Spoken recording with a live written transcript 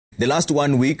The last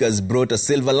 1 week has brought a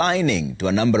silver lining to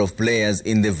a number of players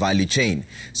in the value chain.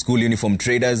 School uniform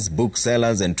traders,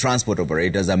 booksellers and transport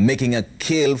operators are making a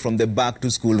kill from the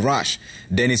back-to-school rush.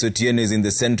 Dennis Otieno is in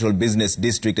the Central Business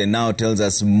District and now tells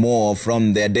us more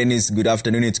from there. Dennis, good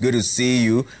afternoon. It's good to see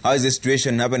you. How is the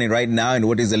situation happening right now and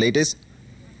what is the latest?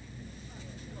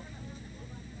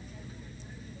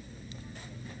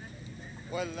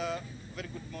 Well,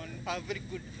 very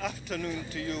good afternoon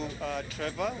to you,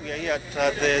 Trevor. We are here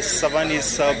at the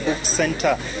Savanis Book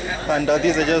Center, and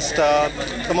these are just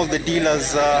some of the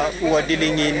dealers who are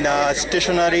dealing in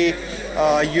stationery,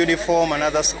 uniform, and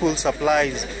other school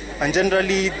supplies. And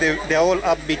generally, they are all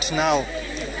upbeat now,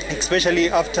 especially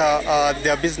after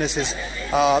their businesses,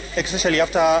 especially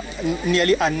after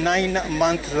nearly a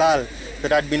 9-month lull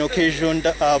that had been occasioned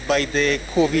by the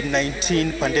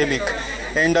COVID-19 pandemic.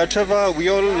 And Trevor, we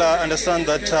all understand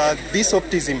that this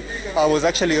optimism was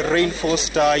actually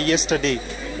reinforced yesterday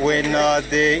when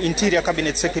the Interior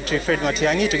Cabinet Secretary Fred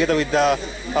Matiang'i, together with the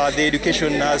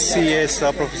Education CS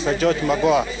Professor George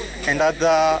Magoha and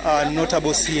other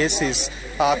notable CSs,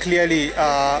 clearly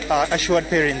assured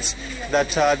parents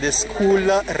that the school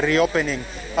reopening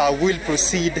will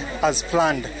proceed as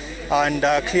planned. And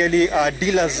clearly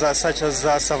dealers such as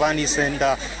Savanis and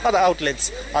other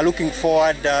outlets are looking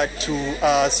forward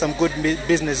to some good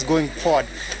business going forward.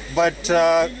 But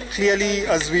clearly,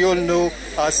 as we all know,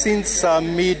 since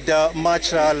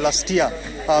mid-March last year,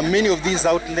 many of these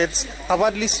outlets have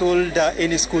hardly sold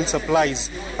any school supplies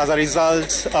as a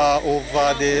result of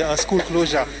the school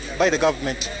closure by the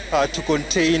government to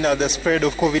contain the spread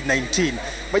of COVID-19.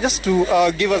 But just to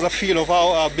give us a feel of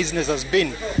how our business has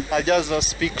been, I'll just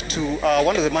speak to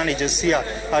one of the managers here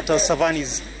at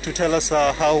Savanis to tell us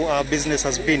how our business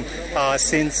has been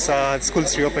since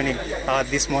school's reopening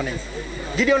this morning.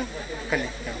 Gideon, can you?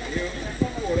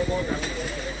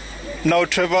 Now,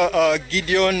 Trevor,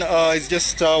 Gideon is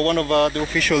just one of the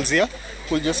officials here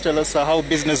who will just tell us how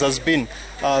business has been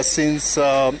since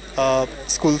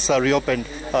schools are reopened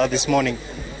this morning.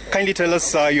 Kindly tell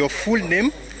us your full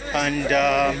name and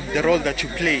the role that you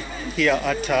play here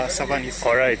at Savanis.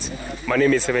 All right. My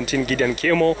name is 17 Gideon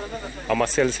Kemo. I'm a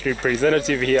sales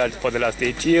representative here for the last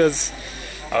 8 years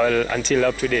until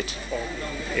up to date.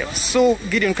 Yeah. So,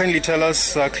 Gideon, kindly tell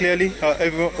us clearly,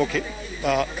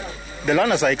 the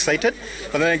learners are excited,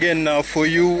 but then again, for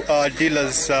you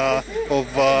dealers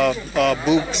of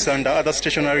books and other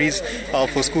stationaries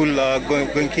for school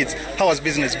going kids, how has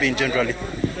business been generally?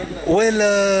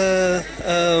 Well,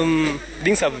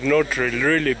 things have not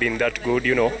really been that good,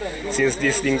 since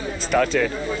this thing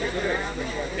started.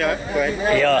 Yeah, go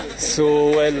ahead. Yeah,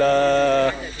 so,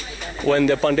 when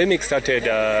the pandemic started,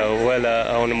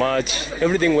 on March,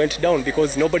 everything went down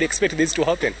because nobody expected this to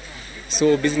happen.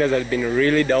 So business has been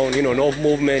really down, no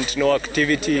movement, no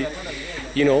activity,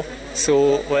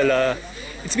 So,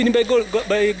 it's been by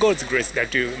God's grace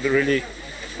that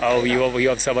we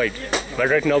have survived. But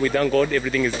right now, we thank God,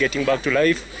 everything is getting back to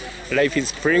life. Life is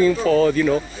springing forward,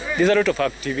 There's a lot of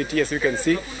activity, as you can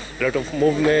see, a lot of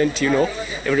movement,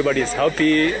 Everybody is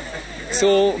happy.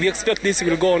 So we expect this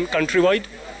will go on countrywide.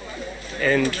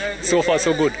 And so far,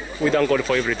 so good. We thank God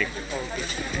for everything.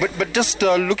 But just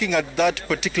looking at that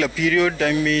particular period,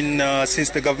 I mean,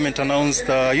 since the government announced,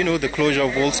 the closure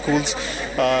of all schools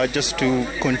just to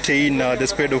contain the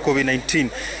spread of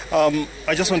COVID-19,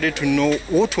 I just wanted to know,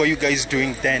 what were you guys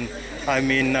doing then? I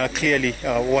mean, clearly,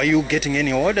 were you getting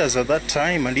any orders at that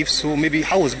time? And if so, maybe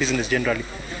how was business generally?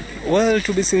 Well,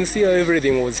 to be sincere,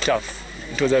 everything was tough.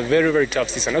 It was a very, very tough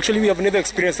season. Actually, we have never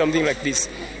experienced something like this.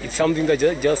 It's something that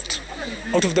just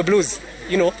out of the blues,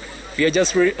 We are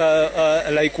just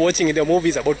like watching in the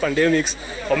movies about pandemics,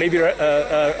 or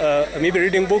maybe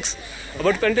reading books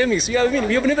about pandemics. We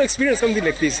have never experienced something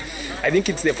like this. I think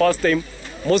it's the first time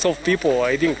most of people,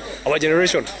 I think our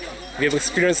generation, we have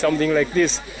experienced something like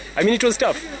this. I mean, it was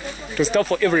tough. It was tough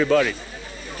for everybody,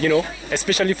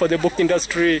 especially for the book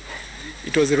industry.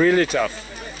 It was really tough.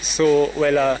 So,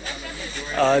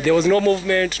 there was no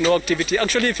movement, no activity.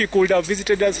 Actually, if you could have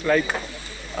visited us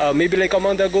maybe like a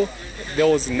month ago, there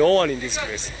was no one in this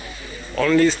place.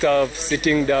 Only staff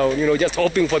sitting down, just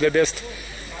hoping for the best,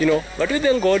 But we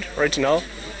thank God right now.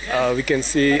 We can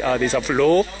see there's a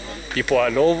flow. People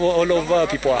are all over.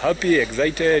 People are happy,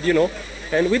 excited,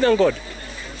 And we thank God.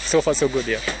 So far, so good,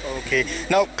 yeah. Okay.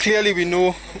 Now, clearly we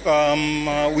know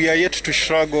we are yet to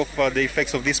shrug off the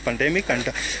effects of this pandemic,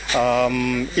 and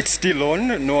it's still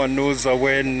on. No one knows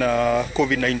when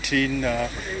COVID-19,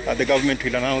 the government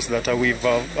will announce that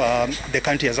the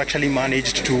country has actually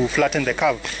managed to flatten the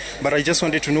curve. But I just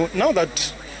wanted to know, now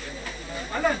that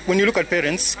when you look at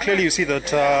parents, clearly you see that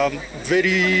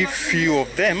very few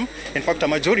of them, in fact a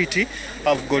majority,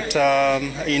 have got,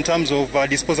 in terms of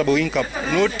disposable income,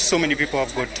 not so many people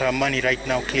have got money right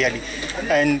now, clearly.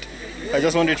 And I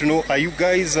just wanted to know, are you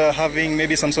guys having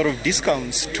maybe some sort of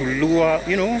discounts to lure,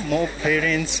 more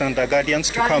parents and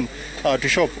guardians to come to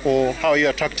shop, or how are you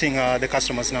attracting the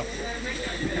customers now?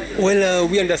 Well,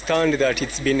 we understand that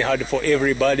it's been hard for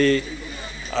everybody.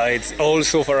 It's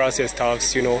also for us as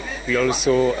staffs, we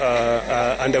also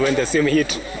underwent the same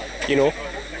hit,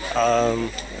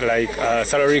 like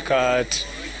salary cut,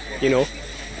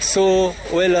 So,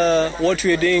 what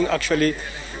we're doing actually,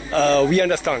 we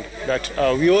understand that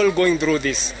we're all going through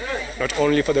this, not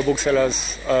only for the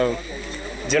booksellers,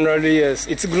 generally, yes,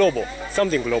 it's global,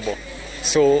 something global.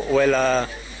 So, we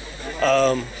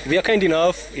are kind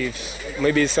enough, if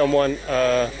maybe someone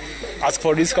ask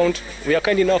for a discount, we are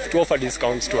kind enough to offer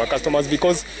discounts to our customers,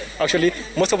 because actually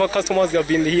most of our customers have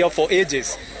been here for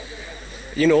ages.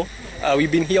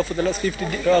 We've been here for the last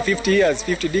 50 years,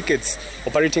 50 decades,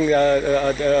 operating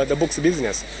the books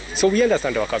business. So we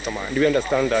understand our customer, and we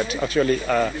understand that actually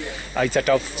it's a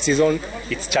tough season,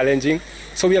 it's challenging.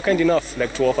 So we are kind enough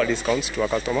to offer discounts to our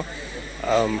customer.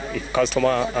 If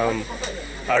customer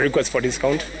requests for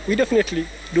discount, we definitely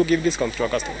do give discounts to our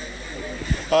customer.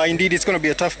 Indeed, it's going to be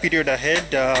a tough period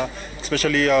ahead,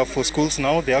 especially for schools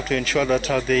now. They have to ensure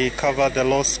that they cover the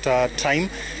lost time.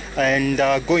 And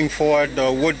going forward,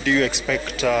 what do you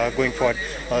expect going forward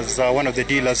as one of the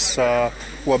dealers who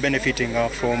are benefiting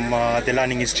from the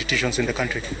learning institutions in the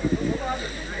country?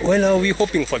 Well, we're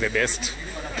hoping for the best.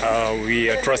 We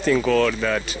are trusting God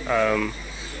that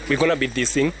we're going to beat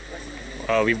this thing.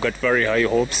 We've got very high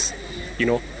hopes,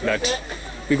 that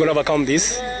we're going to overcome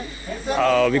this.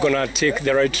 We're going to take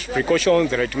the right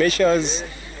precautions, the right measures,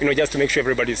 just to make sure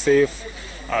everybody's safe,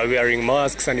 wearing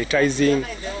masks, sanitizing,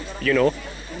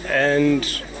 and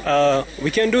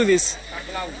we can do this.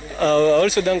 I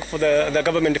also thank for the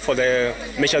government for the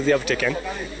measures they have taken.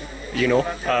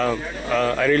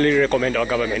 I really recommend our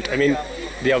government. I mean,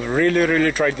 they have really,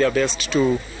 really tried their best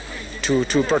to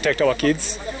protect our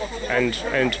kids, and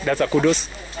that's a kudos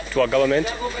to our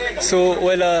government. So,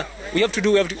 we have to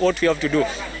do what we have to do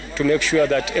to make sure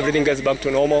that everything gets back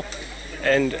to normal,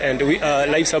 and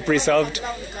lives are preserved,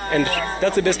 and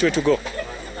that's the best way to go.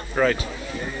 Right.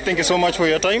 Thank you so much for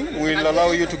your time. We'll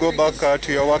allow you to go back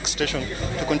to your workstation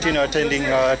to continue attending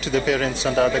to the parents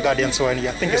and the guardians who are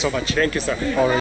here. Thank you so much. Thank you, sir. All right.